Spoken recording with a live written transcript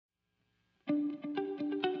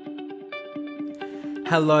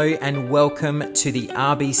Hello and welcome to the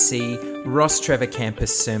RBC Ross Trevor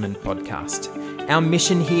Campus Sermon Podcast. Our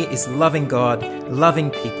mission here is loving God, loving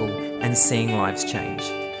people, and seeing lives change.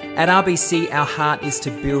 At RBC, our heart is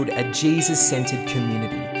to build a Jesus-centered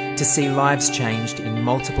community to see lives changed in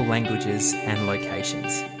multiple languages and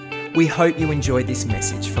locations. We hope you enjoyed this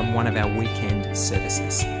message from one of our weekend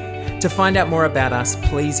services. To find out more about us,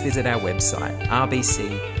 please visit our website,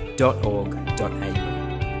 rbc.org.au.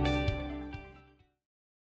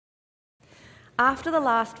 After the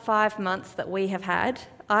last 5 months that we have had,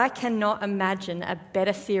 I cannot imagine a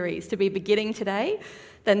better series to be beginning today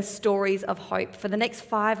than Stories of Hope. For the next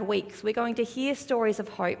 5 weeks, we're going to hear stories of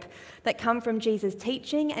hope that come from Jesus'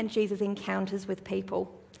 teaching and Jesus' encounters with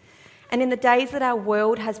people. And in the days that our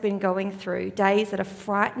world has been going through, days that are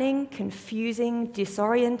frightening, confusing,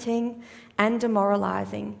 disorienting, and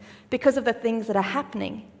demoralising because of the things that are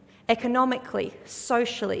happening economically,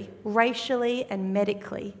 socially, racially, and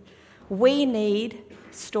medically, we need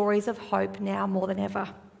stories of hope now more than ever.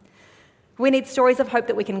 We need stories of hope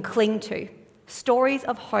that we can cling to, stories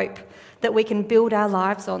of hope that we can build our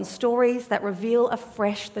lives on, stories that reveal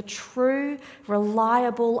afresh the true,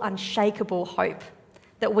 reliable, unshakable hope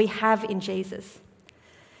that we have in Jesus.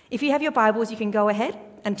 If you have your Bibles, you can go ahead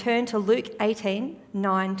and turn to Luke 18,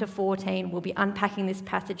 9 to 14. We'll be unpacking this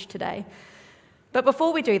passage today. But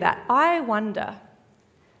before we do that, I wonder,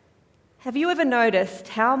 have you ever noticed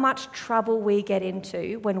how much trouble we get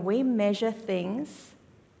into when we measure things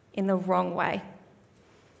in the wrong way?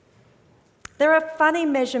 There are funny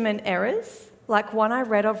measurement errors, like one I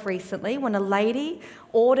read of recently when a lady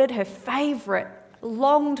ordered her favourite,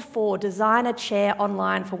 longed-for designer chair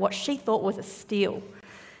online for what she thought was a steal.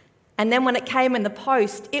 And then when it came in the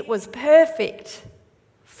post, it was perfect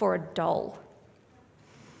for a doll.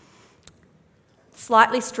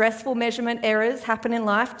 Slightly stressful measurement errors happen in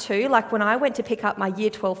life too, like when I went to pick up my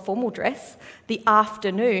Year 12 formal dress the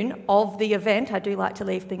afternoon of the event. I do like to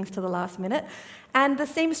leave things to the last minute. And the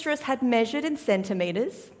seamstress had measured in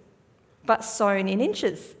centimetres, but sewn in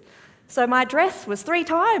inches. So my dress was 3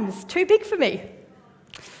 times too big for me.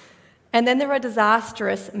 And then there are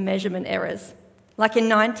disastrous measurement errors, like in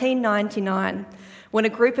 1999, when a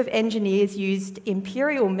group of engineers used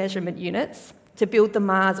imperial measurement units to build the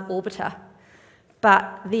Mars orbiter.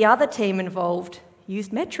 But the other team involved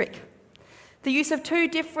used metric. The use of 2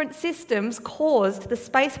 different systems caused the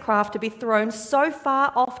spacecraft to be thrown so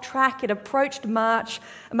far off track it approached Mars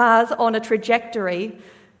on a trajectory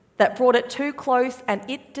that brought it too close and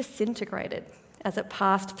it disintegrated as it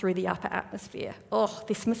passed through the upper atmosphere. Oh,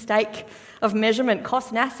 this mistake of measurement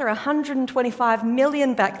cost NASA $125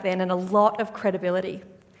 million back then and a lot of credibility.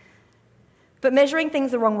 But measuring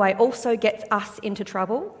things the wrong way also gets us into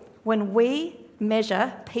trouble when we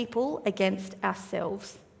measure people against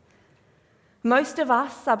ourselves. Most of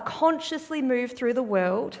us subconsciously move through the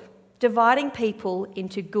world, dividing people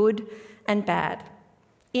into good and bad,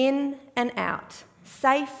 in and out,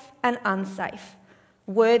 safe and unsafe,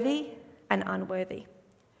 worthy and unworthy.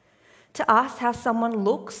 To us, how someone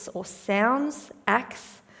looks or sounds,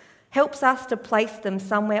 acts, helps us to place them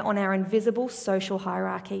somewhere on our invisible social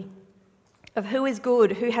hierarchy of who is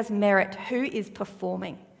good, who has merit, who is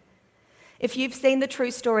performing. If you've seen the true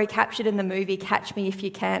story captured in the movie Catch Me If You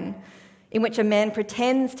Can, in which a man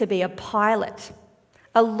pretends to be a pilot,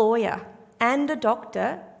 a lawyer, and a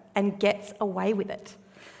doctor and gets away with it,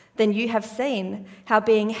 then you have seen how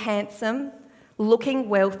being handsome, looking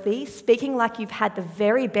wealthy, speaking like you've had the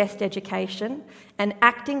very best education, and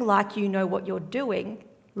acting like you know what you're doing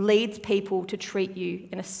leads people to treat you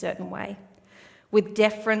in a certain way, with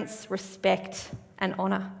deference, respect, and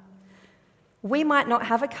honour. We might not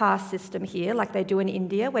have a caste system here like they do in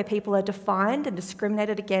India, where people are defined and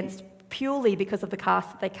discriminated against purely because of the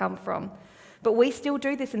caste that they come from. But we still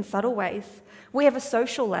do this in subtle ways. We have a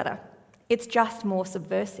social ladder. It's just more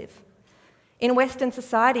subversive. In Western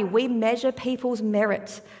society, we measure people's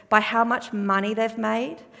merit by how much money they've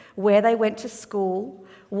made, where they went to school,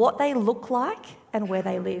 what they look like, and where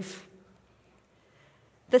they live.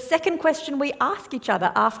 The second question we ask each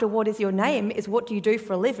other after what is your name is what do you do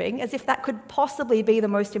for a living, as if that could possibly be the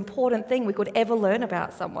most important thing we could ever learn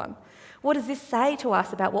about someone. What does this say to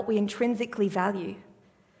us about what we intrinsically value?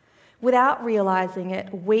 Without realising it,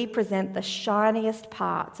 we present the shiniest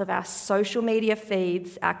parts of our social media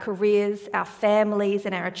feeds, our careers, our families,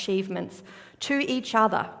 and our achievements to each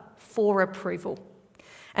other for approval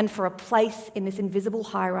and for a place in this invisible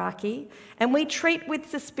hierarchy, and we treat with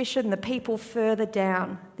suspicion the people further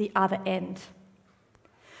down the other end.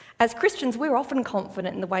 As Christians, we're often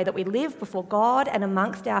confident in the way that we live before God and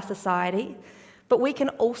amongst our society, but we can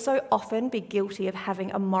also often be guilty of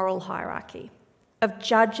having a moral hierarchy. of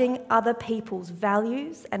judging other people's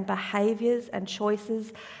values and behaviours and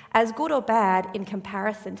choices as good or bad in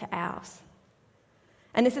comparison to ours.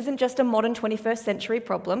 And this isn't just a modern 21st century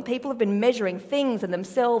problem. People have been measuring things and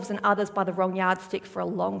themselves and others by the wrong yardstick for a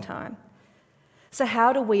long time. So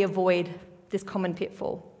how do we avoid this common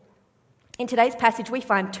pitfall? In today's passage, we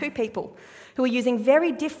find two people who are using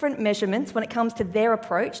very different measurements when it comes to their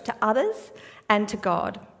approach to others and to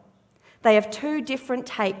God. They have two different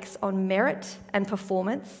takes on merit and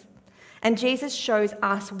performance, and Jesus shows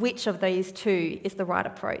us which of these two is the right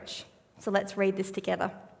approach. So let's read this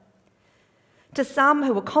together. To some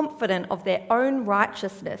who were confident of their own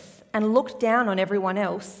righteousness and looked down on everyone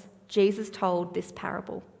else, Jesus told this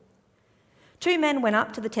parable. Two men went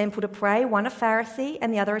up to the temple to pray, one a Pharisee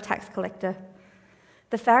and the other a tax collector.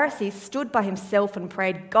 The Pharisee stood by himself and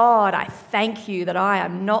prayed, "God, I thank you that I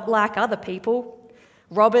am not like other people,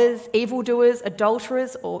 robbers, evildoers,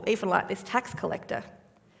 adulterers, or even like this tax collector.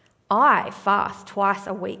 I fast twice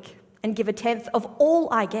a week and give a tenth of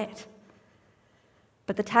all I get."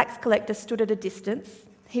 But the tax collector stood at a distance.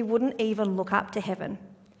 He wouldn't even look up to heaven,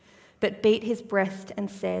 but beat his breast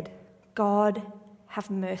and said, "God,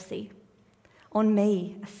 have mercy on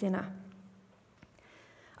me, a sinner."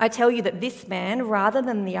 I tell you that this man, rather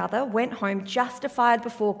than the other, went home justified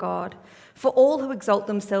before God. For all who exalt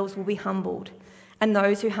themselves will be humbled, and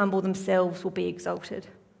those who humble themselves will be exalted.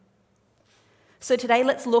 So today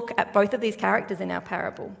let's look at both of these characters in our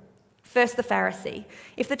parable. First, the Pharisee.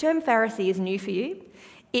 If the term Pharisee is new for you,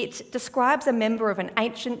 it describes a member of an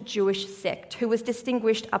ancient Jewish sect who was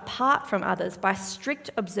distinguished apart from others by strict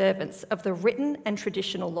observance of the written and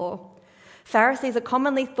traditional law. Pharisees are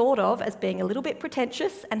commonly thought of as being a little bit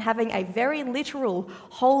pretentious and having a very literal,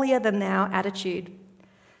 holier-than-thou attitude.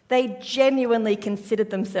 They genuinely considered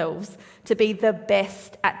themselves to be the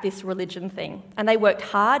best at this religion thing, and they worked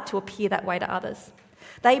hard to appear that way to others.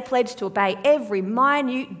 They pledged to obey every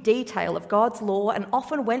minute detail of God's law and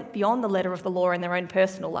often went beyond the letter of the law in their own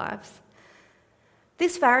personal lives.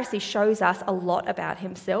 This Pharisee shows us a lot about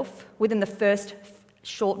himself within the first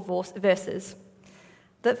short verses.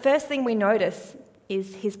 The first thing we notice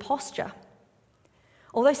is his posture.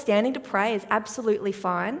 Although standing to pray is absolutely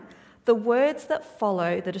fine, the words that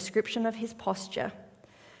follow the description of his posture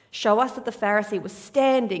show us that the Pharisee was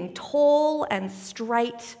standing tall and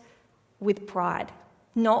straight with pride,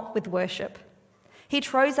 not with worship. He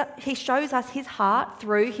shows us his heart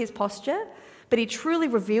through his posture, but he truly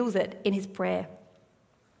reveals it in his prayer.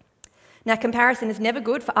 Now, comparison is never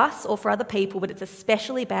good for us or for other people, but it's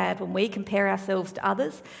especially bad when we compare ourselves to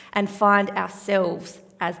others and find ourselves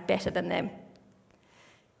as better than them.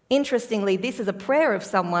 Interestingly, this is a prayer of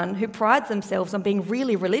someone who prides themselves on being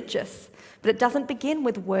really religious, but it doesn't begin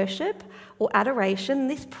with worship or adoration.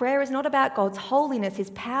 This prayer is not about God's holiness,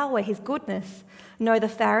 his power, his goodness. No, the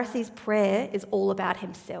Pharisee's prayer is all about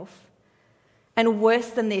himself. And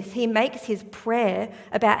worse than this, he makes his prayer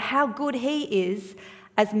about how good he is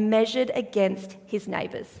as measured against his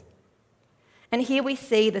neighbours. And here we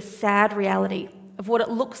see the sad reality of what it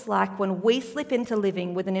looks like when we slip into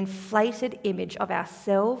living with an inflated image of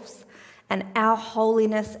ourselves and our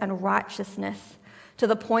holiness and righteousness to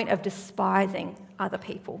the point of despising other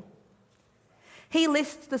people. He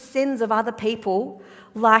lists the sins of other people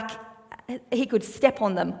like he could step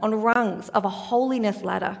on them on rungs of a holiness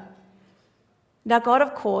ladder. Now, God,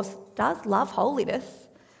 of course, does love holiness.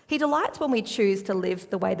 He delights when we choose to live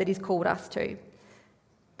the way that he's called us to.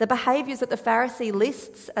 The behaviours that the Pharisee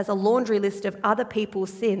lists as a laundry list of other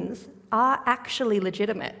people's sins are actually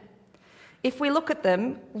legitimate. If we look at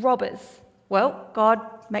them, robbers, well, God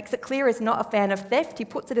makes it clear he's not a fan of theft. He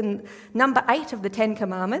puts it in number 8 of the 10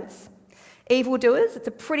 Commandments. Evildoers, it's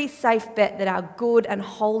a pretty safe bet that our good and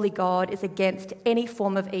holy God is against any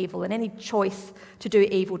form of evil and any choice to do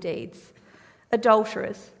evil deeds.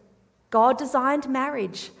 Adulterers, God designed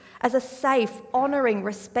marriage as a safe, honouring,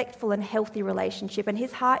 respectful and healthy relationship, and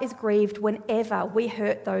his heart is grieved whenever we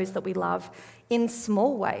hurt those that we love in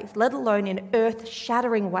small ways, let alone in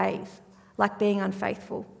earth-shattering ways, like being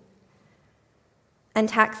unfaithful. And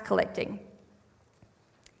tax collecting.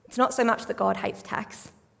 It's not so much that God hates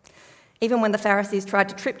tax. Even when the Pharisees tried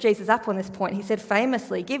to trip Jesus up on this point, he said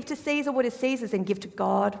famously, "Give to Caesar what is Caesar's and give to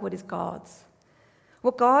God what is God's."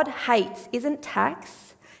 What God hates isn't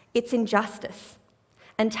tax, it's injustice.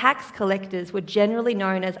 And tax collectors were generally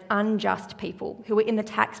known as unjust people who were in the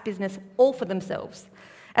tax business all for themselves.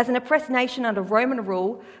 As an oppressed nation under Roman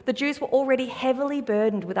rule, the Jews were already heavily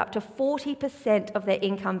burdened with up to 40% of their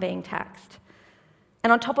income being taxed.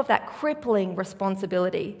 And on top of that crippling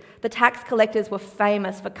responsibility, the tax collectors were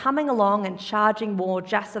famous for coming along and charging more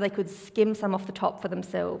just so they could skim some off the top for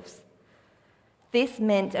themselves. This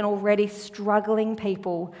meant an already struggling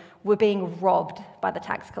people were being robbed by the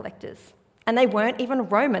tax collectors. And they weren't even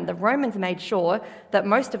Roman. The Romans made sure that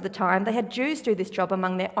most of the time they had Jews do this job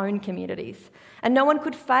among their own communities. And no one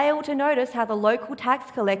could fail to notice how the local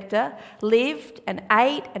tax collector lived and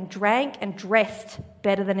ate and drank and dressed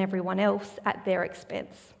better than everyone else at their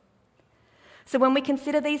expense. So when we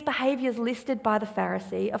consider these behaviours listed by the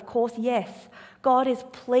Pharisee, of course, yes, God is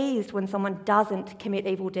pleased when someone doesn't commit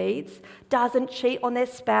evil deeds, doesn't cheat on their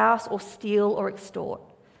spouse or steal or extort.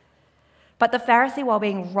 But the Pharisee, while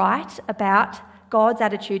being right about God's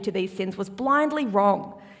attitude to these sins, was blindly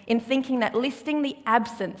wrong in thinking that listing the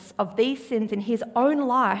absence of these sins in his own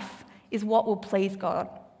life is what will please God.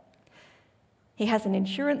 He has an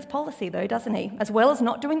insurance policy though, doesn't he? As well as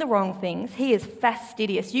not doing the wrong things, he is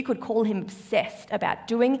fastidious. You could call him obsessed about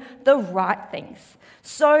doing the right things,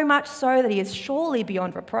 so much so that he is surely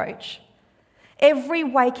beyond reproach. Every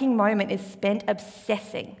waking moment is spent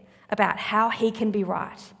obsessing about how he can be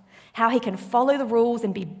right, how he can follow the rules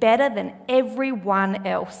and be better than everyone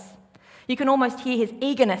else. You can almost hear his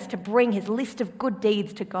eagerness to bring his list of good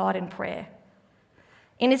deeds to God in prayer.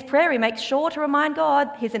 In his prayer, he makes sure to remind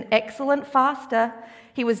God he's an excellent faster.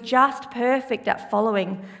 He was just perfect at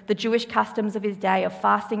following the Jewish customs of his day of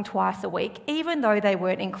fasting twice a week, even though they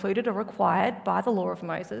weren't included or required by the law of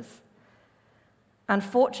Moses.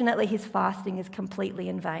 Unfortunately, his fasting is completely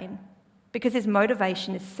in vain because his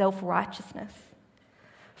motivation is self-righteousness.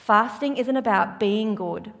 Fasting isn't about being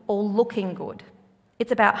good or looking good.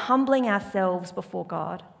 It's about humbling ourselves before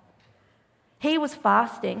God. He was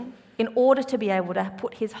fasting in order to be able to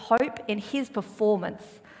put his hope in his performance,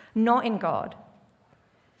 not in God.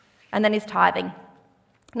 And then his tithing.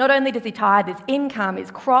 Not only does he tithe his income, his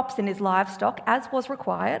crops, and his livestock, as was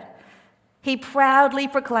required, he proudly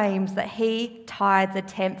proclaims that he tithes a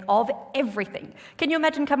tenth of everything. Can you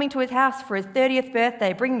imagine coming to his house for his 30th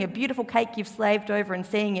birthday, bringing a beautiful cake you've slaved over and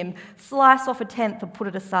seeing him slice off a tenth and put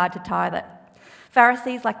it aside to tithe it?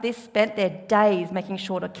 Pharisees like this spent their days making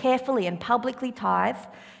sure to carefully and publicly tithe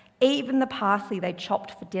even the parsley they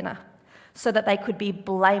chopped for dinner so that they could be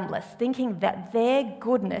blameless, thinking that their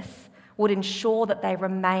goodness would ensure that they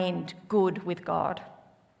remained good with God.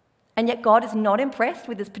 And yet God is not impressed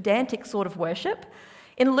with this pedantic sort of worship.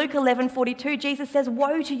 In Luke 11:42, Jesus says,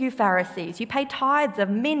 "Woe to you, Pharisees! You pay tithes of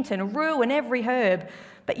mint and rue and every herb,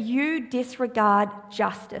 but you disregard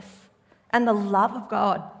justice and the love of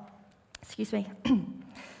God." Excuse me.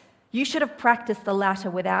 You should have practiced the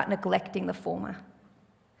latter without neglecting the former.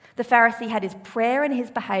 The Pharisee had his prayer and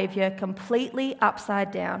his behaviour completely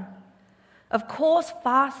upside down. Of course,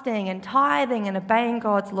 fasting and tithing and obeying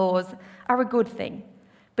God's laws are a good thing.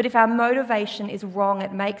 But if our motivation is wrong,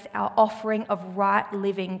 it makes our offering of right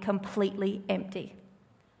living completely empty.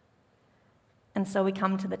 And so we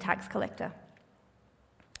come to the tax collector.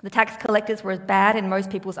 The tax collectors were as bad in most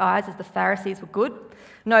people's eyes as the Pharisees were good.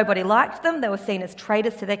 Nobody liked them. They were seen as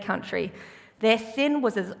traitors to their country. Their sin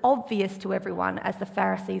was as obvious to everyone as the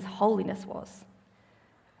Pharisees' holiness was.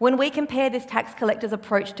 When we compare this tax collector's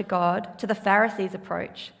approach to God to the Pharisees'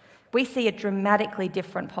 approach, we see a dramatically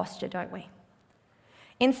different posture, don't we?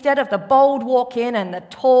 Instead of the bold walk-in and the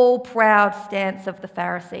tall, proud stance of the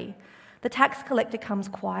Pharisee, the tax collector comes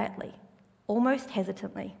quietly, almost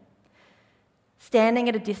hesitantly. Standing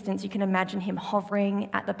at a distance, you can imagine him hovering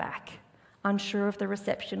at the back, unsure of the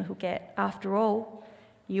reception he'll get. After all,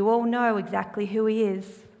 you all know exactly who he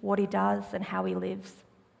is, what he does, and how he lives.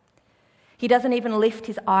 He doesn't even lift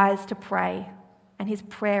his eyes to pray, and his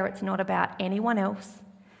prayer, it's not about anyone else.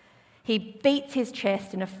 He beats his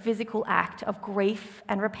chest in a physical act of grief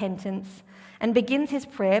and repentance and begins his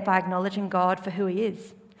prayer by acknowledging God for who he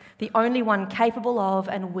is, the only one capable of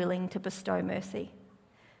and willing to bestow mercy.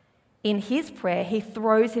 In his prayer, he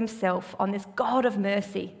throws himself on this God of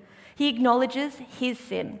mercy. He acknowledges his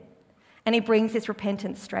sin and he brings his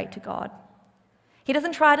repentance straight to God. He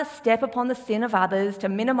doesn't try to step upon the sin of others to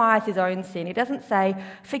minimize his own sin. He doesn't say,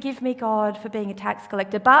 "Forgive me, God, for being a tax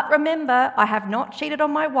collector, but remember, I have not cheated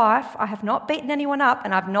on my wife, I have not beaten anyone up,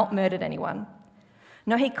 and I've not murdered anyone."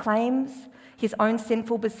 No, he claims his own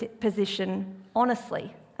sinful position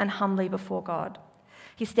honestly and humbly before God.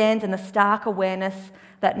 He stands in the stark awareness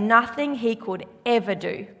that nothing he could ever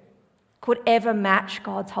do could ever match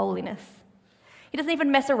God's holiness. He doesn't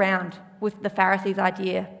even mess around with the Pharisees'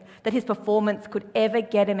 idea that his performance could ever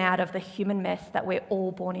get him out of the human mess that we're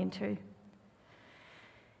all born into.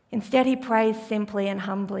 Instead, he prays simply and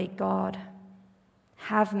humbly, "God,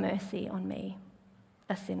 have mercy on me,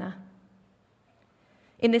 a sinner."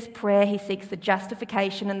 In this prayer, he seeks the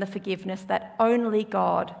justification and the forgiveness that only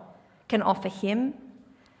God can offer him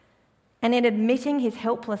And in admitting his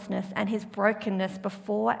helplessness and his brokenness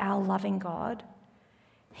before our loving God,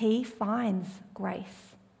 he finds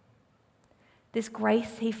grace. This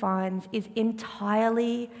grace he finds is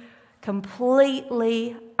entirely,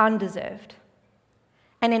 completely undeserved.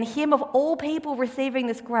 And in him, of all people receiving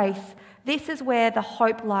this grace, this is where the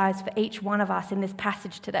hope lies for each one of us in this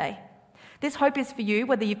passage today. This hope is for you,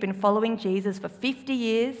 whether you've been following Jesus for 50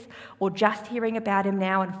 years or just hearing about him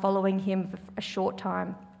now and following him for a short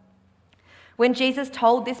time. When Jesus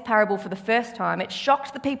told this parable for the first time, it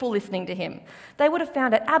shocked the people listening to him. They would have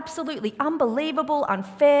found it absolutely unbelievable,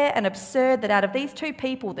 unfair, and absurd that out of these two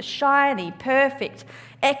people, the shiny, perfect,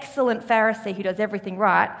 excellent Pharisee who does everything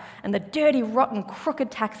right, and the dirty, rotten,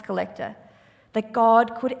 crooked tax collector, that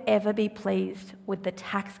God could ever be pleased with the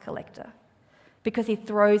tax collector because he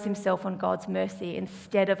throws himself on God's mercy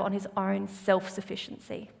instead of on his own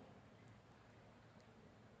self-sufficiency.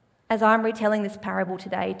 As I'm retelling this parable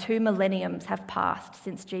today, 2 millenniums have passed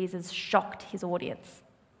since Jesus shocked his audience.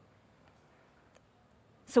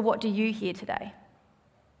 So what do you hear today?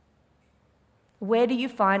 Where do you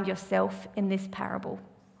find yourself in this parable?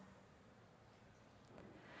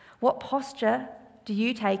 What posture do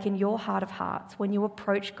you take in your heart of hearts when you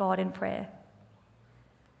approach God in prayer?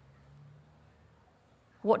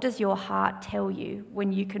 What does your heart tell you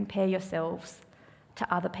when you compare yourselves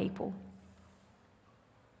to other people?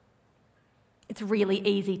 It's really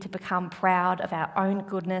easy to become proud of our own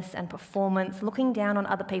goodness and performance, looking down on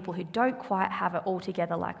other people who don't quite have it all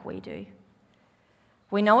together like we do.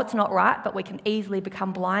 We know it's not right, but we can easily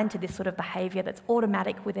become blind to this sort of behaviour that's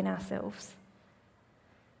automatic within ourselves.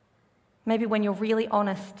 Maybe when you're really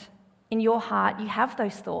honest, in your heart, you have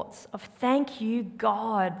those thoughts of, thank you,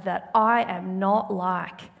 God, that I am not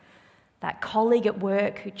like that colleague at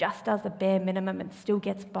work who just does the bare minimum and still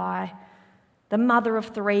gets by, the mother of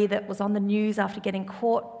 3 that was on the news after getting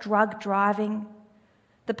caught drug driving,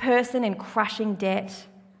 the person in crushing debt,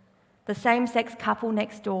 the same-sex couple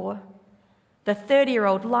next door, the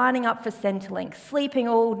 30-year-old lining up for Centrelink, sleeping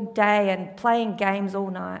all day and playing games all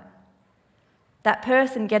night, that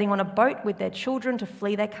person getting on a boat with their children to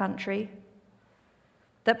flee their country,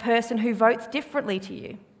 that person who votes differently to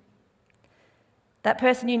you, that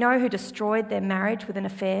person you know who destroyed their marriage with an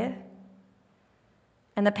affair,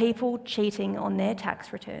 and the people cheating on their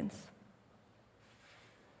tax returns.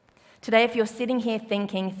 Today, if you're sitting here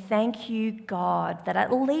thinking, thank you, God, that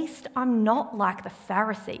at least I'm not like the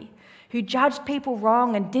Pharisee who judged people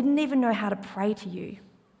wrong and didn't even know how to pray to you,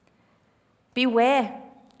 beware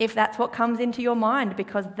if that's what comes into your mind,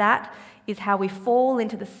 because that is how we fall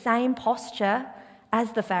into the same posture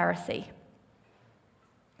as the Pharisee.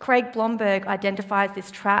 Craig Blomberg identifies this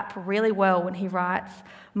trap really well when he writes,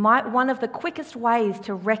 might one of the quickest ways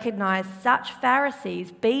to recognise such Pharisees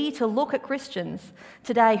be to look at Christians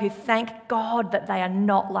today who thank God that they are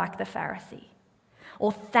not like the Pharisee,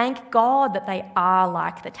 or thank God that they are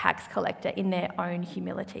like the tax collector in their own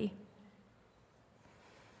humility.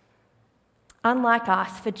 Unlike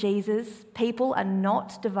us, for Jesus, people are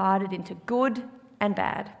not divided into good and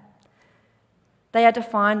bad. They are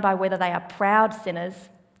defined by whether they are proud sinners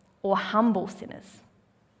or humble sinners.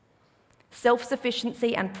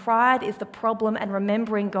 Self-sufficiency and pride is the problem, and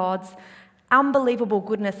remembering God's unbelievable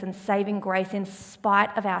goodness and saving grace in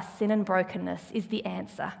spite of our sin and brokenness is the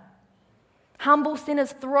answer. Humble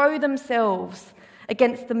sinners throw themselves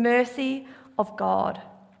against the mercy of God,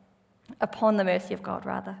 upon the mercy of God,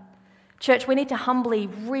 rather. Church, we need to humbly,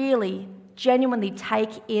 really, genuinely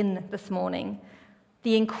take in this morning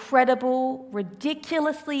the incredible,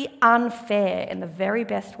 ridiculously unfair, in the very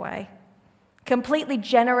best way, completely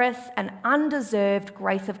generous and undeserved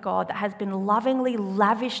grace of God that has been lovingly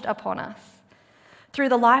lavished upon us. Through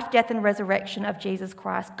the life, death, and resurrection of Jesus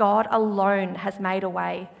Christ, God alone has made a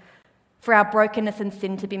way for our brokenness and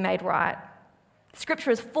sin to be made right. Scripture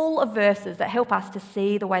is full of verses that help us to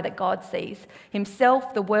see the way that God sees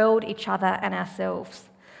himself, the world, each other, and ourselves.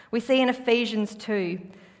 We see in Ephesians 2,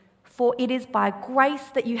 for it is by grace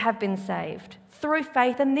that you have been saved, through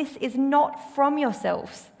faith, and this is not from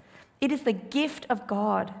yourselves. It is the gift of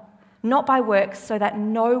God, not by works, so that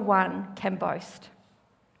no one can boast.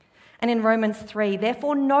 And in Romans 3,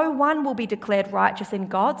 therefore no one will be declared righteous in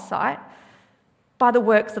God's sight by the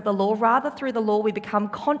works of the law. Rather, through the law we become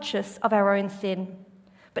conscious of our own sin.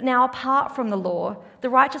 But now, apart from the law, the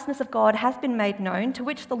righteousness of God has been made known, to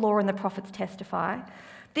which the law and the prophets testify.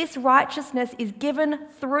 This righteousness is given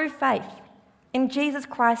through faith in Jesus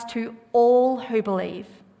Christ to all who believe.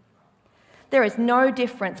 There is no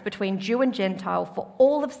difference between Jew and Gentile, for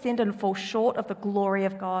all have sinned and fall short of the glory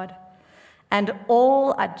of God. And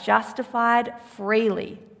all are justified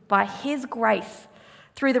freely by his grace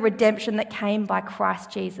through the redemption that came by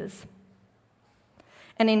Christ Jesus.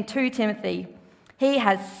 And in 2 Timothy, he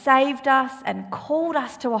has saved us and called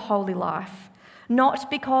us to a holy life, not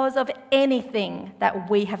because of anything that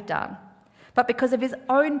we have done, but because of his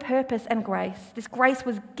own purpose and grace. This grace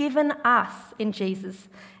was given us in Jesus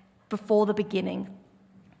before the beginning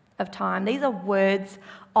of time. These are words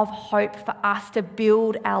of hope for us to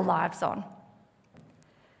build our lives on.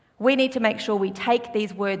 We need to make sure we take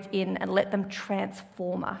these words in and let them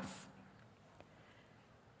transform us.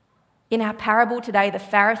 In our parable today, the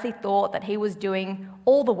Pharisee thought that he was doing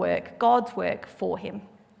all the work, God's work, for him.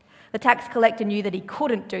 The tax collector knew that he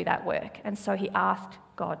couldn't do that work, and so he asked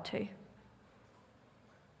God to.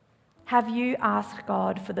 Have you asked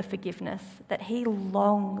God for the forgiveness that he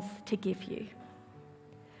longs to give you?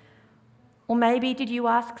 Or maybe did you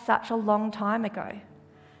ask such a long time ago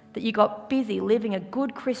that you got busy living a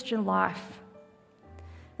good Christian life,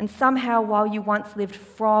 and somehow while you once lived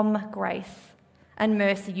from grace and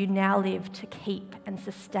mercy, you now live to keep and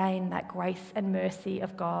sustain that grace and mercy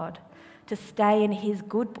of God, to stay in his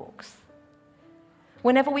good books.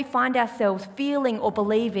 Whenever we find ourselves feeling or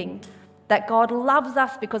believing that God loves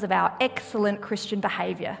us because of our excellent Christian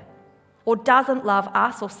behaviour, or doesn't love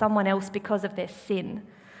us or someone else because of their sin,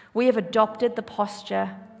 we have adopted the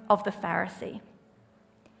posture of the Pharisee.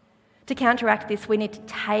 To counteract this, we need to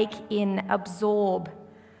take in, absorb,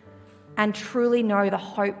 and truly know the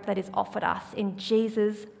hope that is offered us in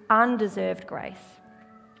Jesus' undeserved grace.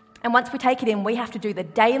 And once we take it in, we have to do the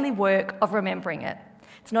daily work of remembering it.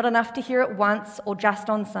 It's not enough to hear it once or just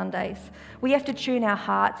on Sundays. We have to tune our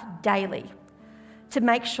hearts daily to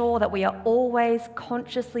make sure that we are always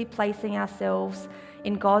consciously placing ourselves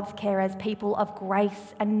in God's care as people of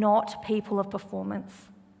grace and not people of performance.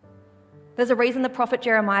 There's a reason the prophet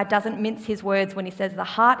Jeremiah doesn't mince his words when he says, "The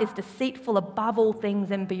heart is deceitful above all things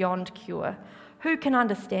and beyond cure. Who can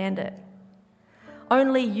understand it?"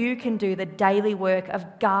 Only you can do the daily work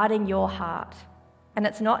of guarding your heart. And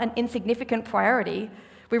it's not an insignificant priority.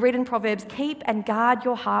 We read in Proverbs, "Keep and guard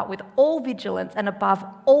your heart with all vigilance and above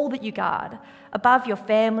all that you guard, above your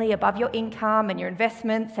family, above your income and your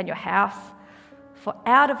investments and your house. For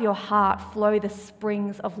out of your heart flow the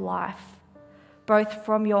springs of life, both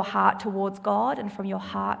from your heart towards God and from your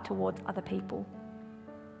heart towards other people."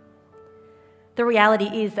 The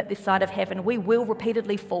reality is that this side of heaven, we will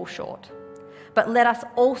repeatedly fall short. But let us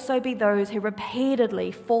also be those who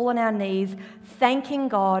repeatedly fall on our knees, thanking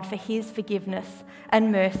God for his forgiveness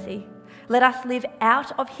and mercy. Let us live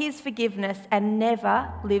out of his forgiveness and never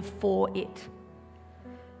live for it.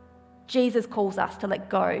 Jesus calls us to let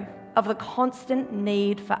go of the constant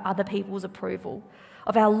need for other people's approval,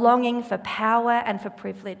 of our longing for power and for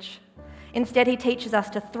privilege. Instead, he teaches us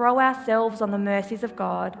to throw ourselves on the mercies of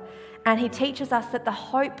God, and he teaches us that the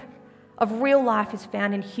hope of real life is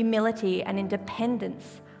found in humility and in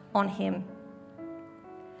dependence on him.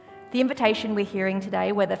 The invitation we're hearing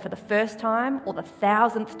today, whether for the first time or the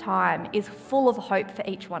 1,000th time, is full of hope for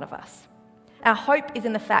each one of us. Our hope is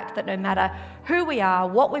in the fact that no matter who we are,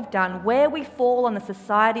 what we've done, where we fall on the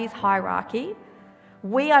society's hierarchy,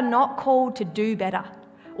 we are not called to do better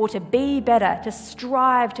or to be better, to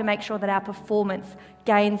strive to make sure that our performance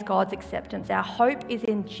gains God's acceptance. Our hope is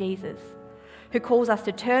in Jesus, who calls us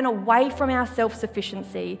to turn away from our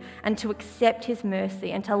self-sufficiency and to accept his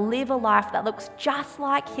mercy and to live a life that looks just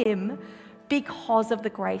like him because of the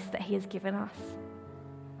grace that he has given us.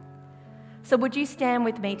 So would you stand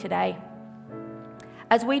with me today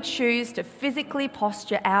as we choose to physically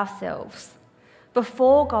posture ourselves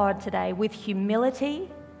before God today with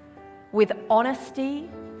humility, with honesty,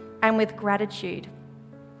 and with gratitude?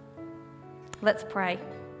 Let's pray.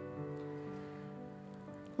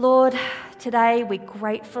 Lord, today we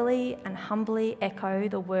gratefully and humbly echo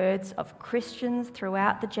the words of Christians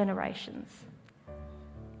throughout the generations.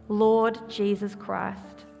 Lord Jesus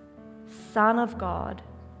Christ, Son of God,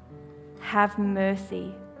 have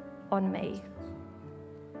mercy on me.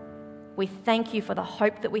 We thank you for the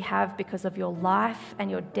hope that we have because of your life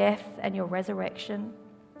and your death and your resurrection.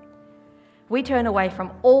 We turn away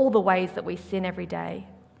from all the ways that we sin every day.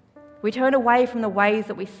 We turn away from the ways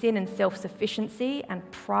that we sin in self-sufficiency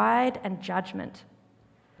and pride and judgment.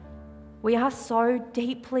 We are so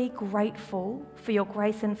deeply grateful for your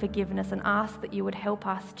grace and forgiveness and ask that you would help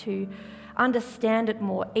us to understand it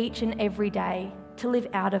more each and every day, to live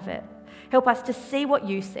out of it. Help us to see what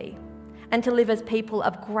you see and to live as people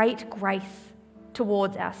of great grace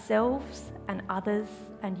towards ourselves and others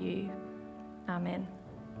and you. Amen.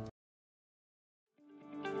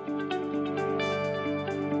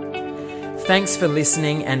 Thanks for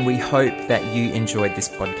listening, and we hope that you enjoyed this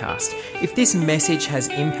podcast. If this message has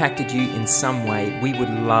impacted you in some way, we would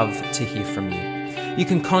love to hear from you. You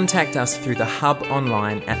can contact us through the Hub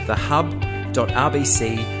online at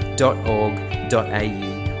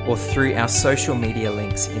thehub.rbc.org.au or through our social media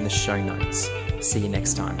links in the show notes. See you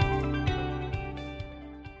next time.